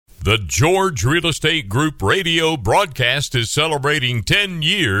The George Real Estate Group radio broadcast is celebrating 10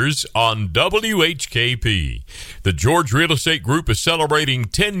 years on WHKP. The George Real Estate Group is celebrating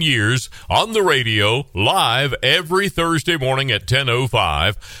 10 years on the radio, live every Thursday morning at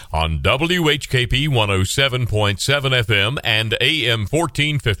 10:05 on WHKP 107.7 FM and AM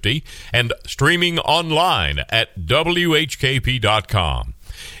 1450, and streaming online at WHKP.com.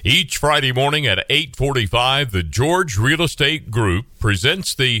 Each Friday morning at 8:45, the George Real Estate Group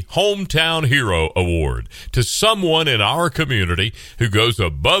presents the Hometown Hero Award to someone in our community who goes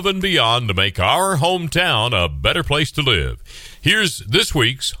above and beyond to make our hometown a better place to live. Here's this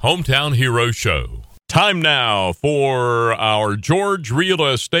week's Hometown Hero Show. Time now for our George Real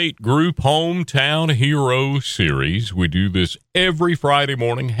Estate Group Hometown Hero Series. We do this every Friday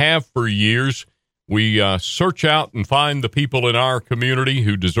morning, have for years. We search out and find the people in our community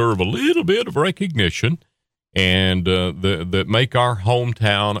who deserve a little bit of recognition and that make our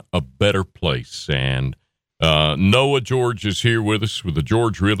hometown a better place. And Noah George is here with us with the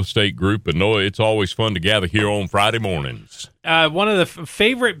George Real Estate Group. And Noah, it's always fun to gather here on Friday mornings. One of the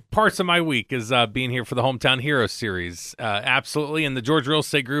favorite parts of my week is being here for the Hometown Hero Series. Absolutely. And the George Real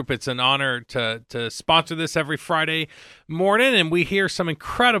Estate Group, it's an honor to sponsor this every Friday morning. And we hear some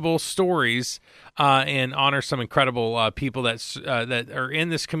incredible stories and honor some incredible people that are in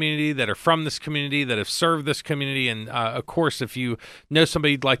this community, that are from this community, that have served this community. And, of course, if you know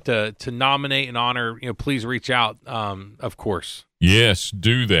somebody you'd like to nominate and honor, please reach out, of course. Yes,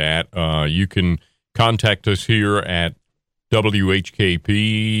 do that. You can contact us here at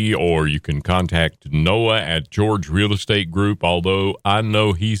WHKP, or you can contact Noah at George Real Estate Group, although I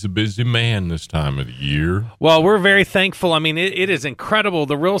know he's a busy man this time of the year. Well, we're very thankful. I mean, it is incredible,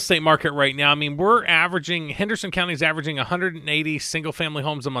 the real estate market right now. I mean, Henderson County is averaging 180 single-family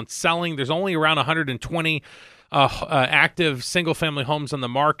homes a month selling. There's only around 120 active single-family homes on the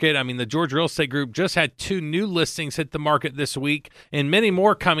market. I mean, the George Real Estate Group just had 2 new listings hit the market this week, and many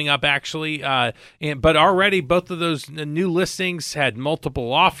more coming up, actually. But already, both of those new listings had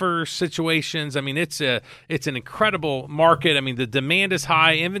multiple offer situations. I mean, it's an incredible market. I mean, the demand is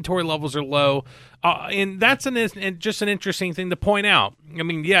high, inventory levels are low, and that's just an interesting thing to point out. I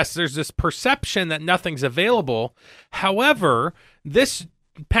mean, yes, there's this perception that nothing's available. However, this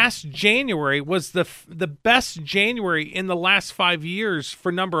past January was the best January in the last 5 years for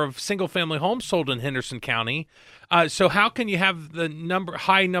number of single-family homes sold in Henderson County. So how can you have the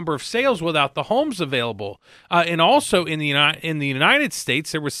high number of sales without the homes available? And also in the United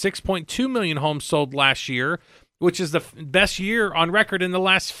States, there was 6.2 million homes sold last year, which is the best year on record in the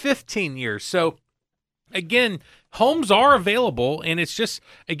last 15 years. So again, homes are available, and it's just,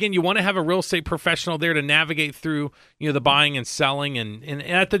 again, you want to have a real estate professional there to navigate through, the buying and selling. And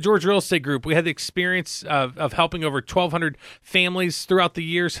at the George Real Estate Group, we had the experience of helping over 1,200 families throughout the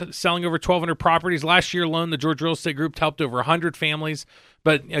years, selling over 1,200 properties. Last year alone, the George Real Estate Group helped over 100 families.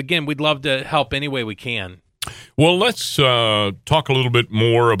 But again, we'd love to help any way we can. Well, let's talk a little bit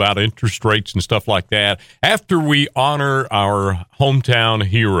more about interest rates and stuff like that after we honor our hometown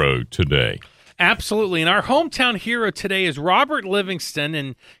hero today. Absolutely. And our hometown hero today is Robert Livingston,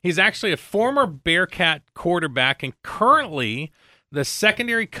 and he's actually a former Bearcat quarterback and currently the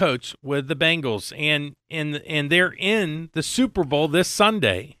secondary coach with the Bengals, and they're in the Super Bowl this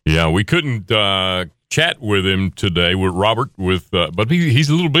Sunday. Yeah, we couldn't chat with him today with Robert, but he's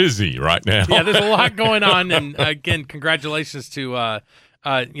a little busy right now. Yeah, there's a lot going on, and again, congratulations to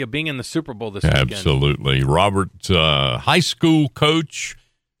being in the Super Bowl this weekend. Absolutely. Robert's high school coach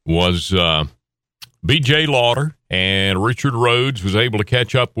was B.J. Lauder, and Richard Rhodes was able to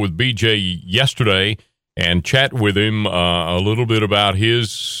catch up with B.J. yesterday and chat with him a little bit about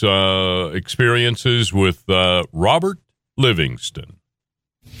his experiences with Robert Livingston.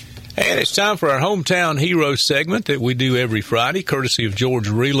 And it's time for our Hometown Hero segment that we do every Friday, courtesy of George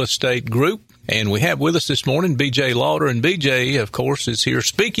Real Estate Group. And we have with us this morning B.J. Lauder, and B.J., of course, is here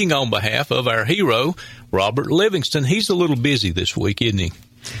speaking on behalf of our hero, Robert Livingston. He's a little busy this week, isn't he?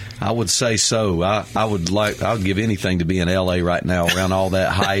 I would say so. I would give anything to be in L.A. right now around all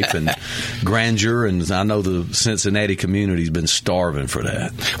that hype and grandeur, and I know the Cincinnati community's been starving for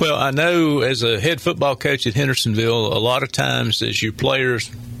that. Well, I know as a head football coach at Hendersonville, a lot of times as your players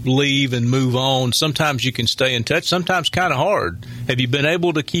leave and move on, sometimes you can stay in touch, sometimes kind of hard. Have you been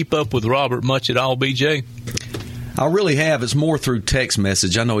able to keep up with Robert much at all, B.J.? I really have. It's more through text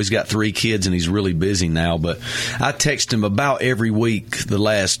message. I know he's got 3 kids and he's really busy now, but I text him about every week the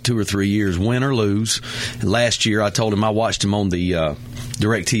last 2 or 3 years, win or lose. Last year I told him I watched him on the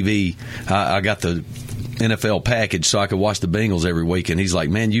DirecTV. I got the NFL package so I could watch the Bengals every week. And he's like,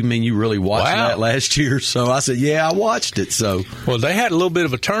 man, you mean you really watched that last year? So I said, yeah, I watched it. So, well, they had a little bit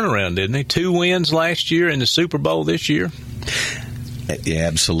of a turnaround, didn't they? 2 wins last year in the Super Bowl this year. Yeah,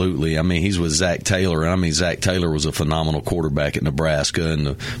 absolutely. I mean, he's with Zach Taylor. I mean, Zach Taylor was a phenomenal quarterback at Nebraska and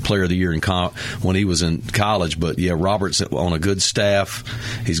the player of the year when he was in college. But, yeah, Robert's on a good staff.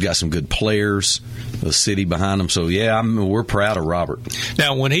 He's got some good players, a city behind him. So, yeah, we're proud of Robert.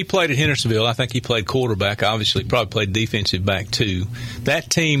 Now, when he played at Hendersonville, I think he played quarterback. Obviously, probably played defensive back, too. That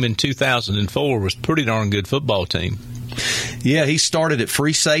team in 2004 was a pretty darn good football team. Yeah, he started at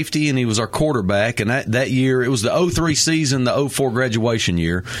free safety, and he was our quarterback. And that year, it was the 03 season, the 04 graduation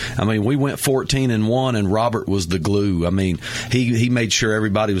year. I mean, we went 14-1, and Robert was the glue. I mean, he made sure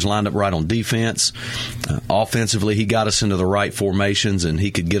everybody was lined up right on defense. Offensively, he got us into the right formations, and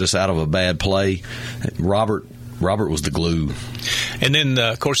he could get us out of a bad play. Robert was the glue. And then,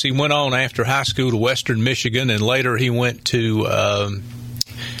 of course, he went on after high school to Western Michigan, and later he went to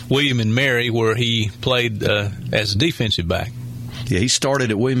William and Mary, where he played as a defensive back. Yeah, he started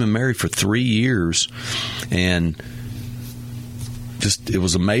at William and Mary for 3 years, and it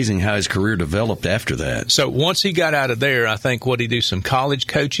was amazing how his career developed after that. So once he got out of there, I think, what did he do, some college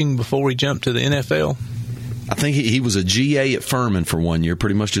coaching before he jumped to the NFL? I think he was a GA at Furman for 1 year,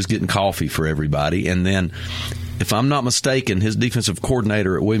 pretty much just getting coffee for everybody. And then, if I'm not mistaken, his defensive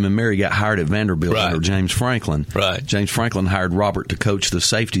coordinator at William & Mary got hired at Vanderbilt under James Franklin. Right. James Franklin hired Robert to coach the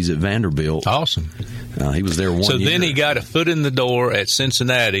safeties at Vanderbilt. Awesome. He was there 1 year. So then he got a foot in the door at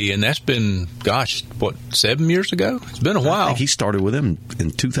Cincinnati, and that's been, 7 years ago? It's been a while. I think he started with them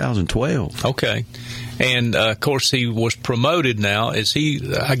in 2012. Okay. And, of course, he was promoted now. Is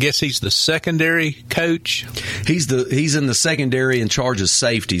he? I guess he's the secondary coach? He's in the secondary in charge of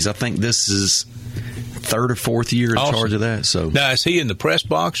safeties. I think this is third or fourth year in charge of that. So now, is he in the press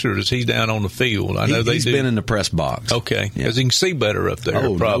box or is he down on the field? I know he's been in the press box. Okay, because he can see better up there.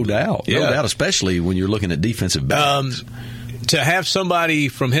 Oh, probably. No doubt, especially when you're looking at defensive backs. To have somebody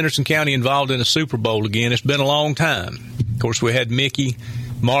from Henderson County involved in a Super Bowl again, it's been a long time. Of course, we had Mickey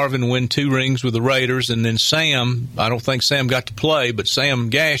Marvin win 2 rings with the Raiders, and then Sam, I don't think Sam got to play, but Sam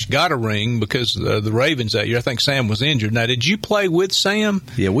Gash got a ring because the Ravens that year. I think Sam was injured. Now, did you play with Sam?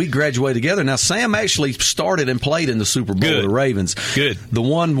 Yeah, we graduated together. Now, Sam actually started and played in the Super Bowl with the Ravens. Good. The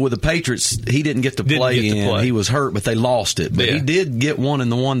one with the Patriots, he didn't get to play in. He was hurt, but they lost it. But he did get one in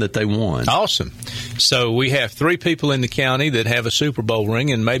the one that they won. Awesome. So we have 3 people in the county that have a Super Bowl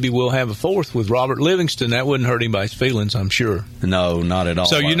ring, and maybe we'll have a 4th with Robert Livingston. That wouldn't hurt anybody's feelings, I'm sure. No, not at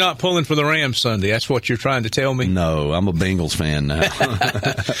all. So you're not pulling for the Rams Sunday. That's what you're trying to tell me? No, I'm a Bengals fan now.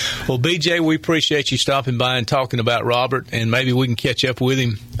 Well, BJ, we appreciate you stopping by and talking about Robert, and maybe we can catch up with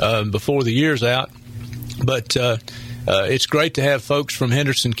him before the year's out. But it's great to have folks from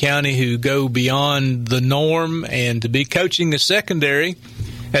Henderson County who go beyond the norm, and to be coaching the secondary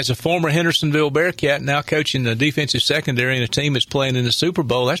as a former Hendersonville Bearcat, now coaching the defensive secondary in a team that's playing in the Super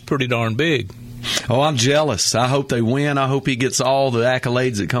Bowl. That's pretty darn big. Oh, I'm jealous. I hope they win. I hope he gets all the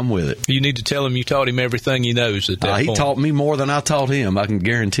accolades that come with it. You need to tell him you taught him everything he knows at that point. He taught me more than I taught him. I can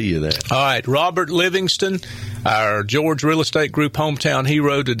guarantee you that. All right, Robert Livingston, our George Real Estate Group hometown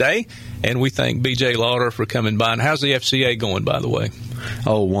hero today, and we thank B.J. Lauder for coming by. And how's the FCA going, by the way?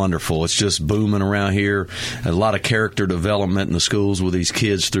 Oh, wonderful. It's just booming around here. A lot of character development in the schools with these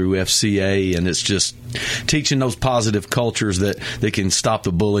kids through FCA, and it's just teaching those positive cultures that can stop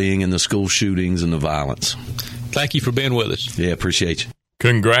the bullying and the school shootings and the violence. Thank you for being with us. Yeah, appreciate you.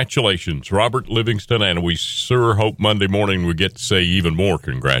 Congratulations, Robert Livingston, and we sure hope Monday morning we get to say even more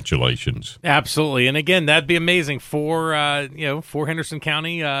congratulations. Absolutely, and again, that'd be amazing for Henderson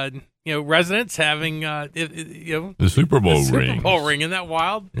County. Residents having the Super Bowl ring. Isn't that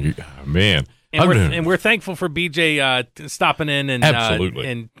wild? Yeah, man. And we're thankful for BJ stopping in and absolutely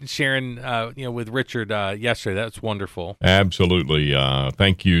and sharing with Richard yesterday. That's wonderful. Absolutely.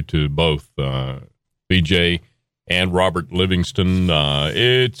 Thank you to both BJ and Robert Livingston.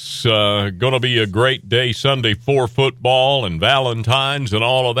 It's going to be a great day Sunday for football and Valentine's and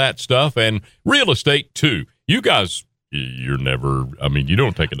all of that stuff, and real estate too. You guys, you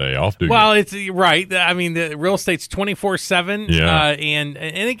don't take a day off, do you? Well, it's right. I mean, the real estate's 24/7. Yeah. And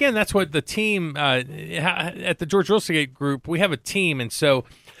again, that's what the team at the George Real Estate Group, we have a team. And so,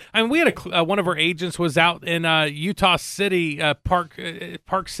 I mean, we had one of our agents was out in Utah City, Park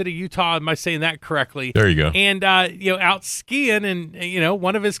City, Utah. Am I saying that correctly? There you go. And out skiing, and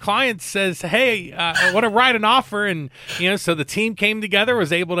one of his clients says, "Hey, I want to write an offer," and so the team came together,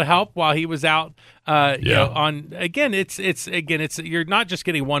 was able to help while he was out It's you're not just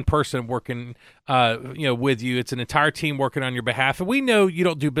getting one person working with you. It's an entire team working on your behalf. And we know you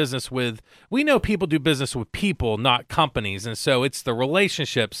don't do business with. We know people do business with people, not companies. And so it's the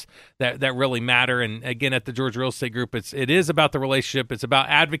relationships that really matter. And again, at the George Real Estate Group, it is about the relationship. It's about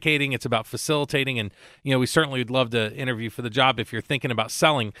advocating. It's about facilitating. And we certainly would love to interview for the job if you're thinking about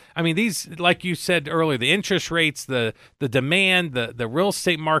selling. I mean, these, like you said earlier, the interest rates, the demand, the real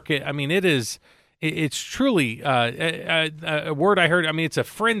estate market. I mean, it's truly a word I heard. I mean, it's a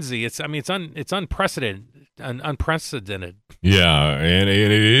frenzy. It's unprecedented. Unprecedented. Yeah, and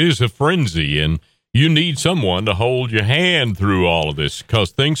it is a frenzy, and you need someone to hold your hand through all of this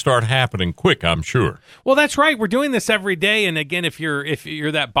because things start happening quick, I'm sure. Well, that's right. We're doing this every day. And again, if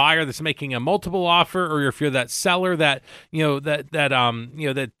you're that buyer that's making a multiple offer, or if you're that seller that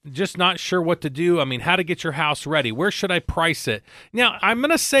just not sure what to do. I mean, how to get your house ready? Where should I price it? Now, I'm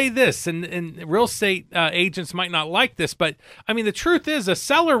going to say this, and real estate agents might not like this, but I mean, the truth is, a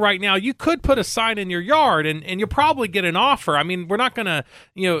seller right now, you could put a sign in your yard, and you'll probably get an offer. I mean, we're not going to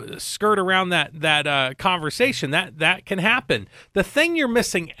skirt around that conversation. That can happen. The thing you're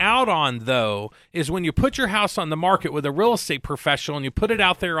missing out on, though, is when you put your house on the market with a real estate professional and you put it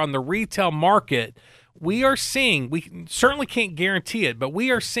out there on the retail market. We certainly can't guarantee it, but we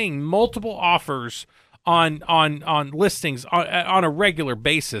are seeing multiple offers on listings on a regular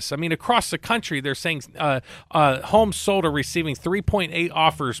basis. I mean, across the country, they're saying homes sold are receiving 3.8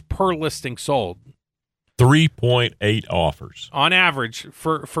 offers per listing sold. 3.8 offers on average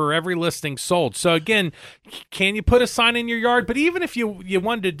for every listing sold. So again, can you put a sign in your yard? But even if you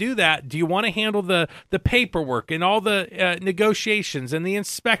wanted to do that, do you want to handle the paperwork and all the negotiations and the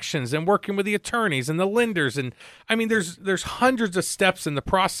inspections and working with the attorneys and the lenders? And I mean, there's hundreds of steps in the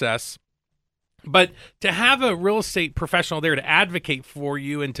process. But to have a real estate professional there to advocate for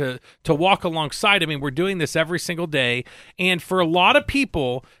you and to walk alongside, I mean, we're doing this every single day. And for a lot of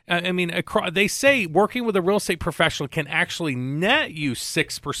people, I mean, they say working with a real estate professional can actually net you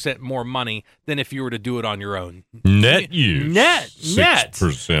 6% more money than if you were to do it on your own. Net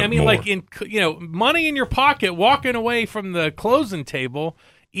 6% I mean, more. like money in your pocket, walking away from the closing table.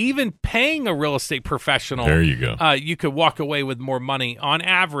 Even paying a real estate professional, there you go. You could walk away with more money on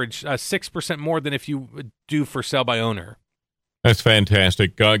average, 6% more than if you do for sale by owner. That's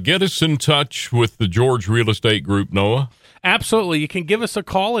fantastic. Get us in touch with the George Real Estate Group, Noah. Absolutely. You can give us a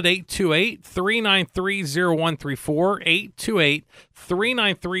call at 828-393-0134,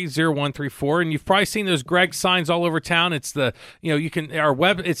 828-393-0134. And you've probably seen those Greg signs all over town. It's the,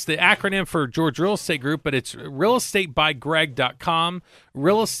 it's the acronym for George Real Estate Group, but it's realestatebygreg.com,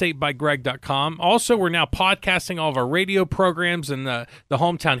 realestatebygreg.com. Also, we're now podcasting all of our radio programs and the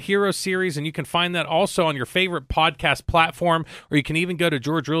Hometown Hero series, and you can find that also on your favorite podcast platform, or you can even go to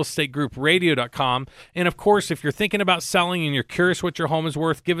georgerealestategroupradio.com. And of course, if you're thinking about selling and you're curious what your home is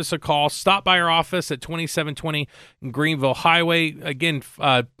worth, give us a call. Stop by our office at 2720 Greenville Highway. Again,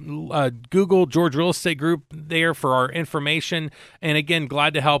 Google George Real Estate Group there for our information. And again,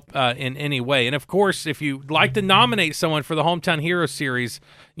 glad to help in any way. And of course, if you'd like to nominate someone for the Hometown Hero series,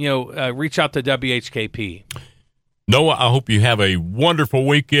 reach out to WHKP. Noah, I hope you have a wonderful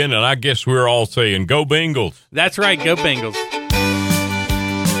weekend, and I guess we're all saying, go Bengals. That's right, go Bengals.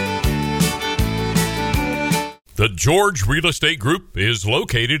 The George Real Estate Group is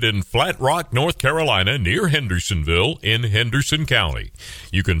located in Flat Rock, North Carolina, near Hendersonville in Henderson County.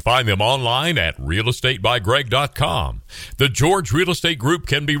 You can find them online at realestatebygreg.com. The George Real Estate Group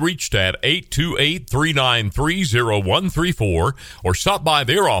can be reached at 828-393-0134 or stop by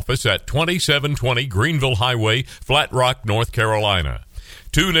their office at 2720 Greenville Highway, Flat Rock, North Carolina.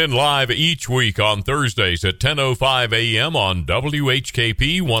 Tune in live each week on Thursdays at 10:05 a.m. on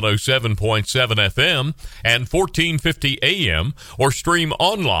WHKP 107.7 FM and 1450 a.m. or stream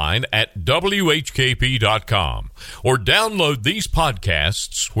online at WHKP.com or download these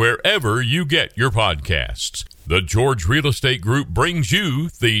podcasts wherever you get your podcasts. The George Real Estate Group brings you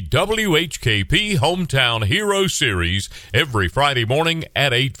the WHKP Hometown Hero Series every Friday morning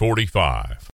at 8:45.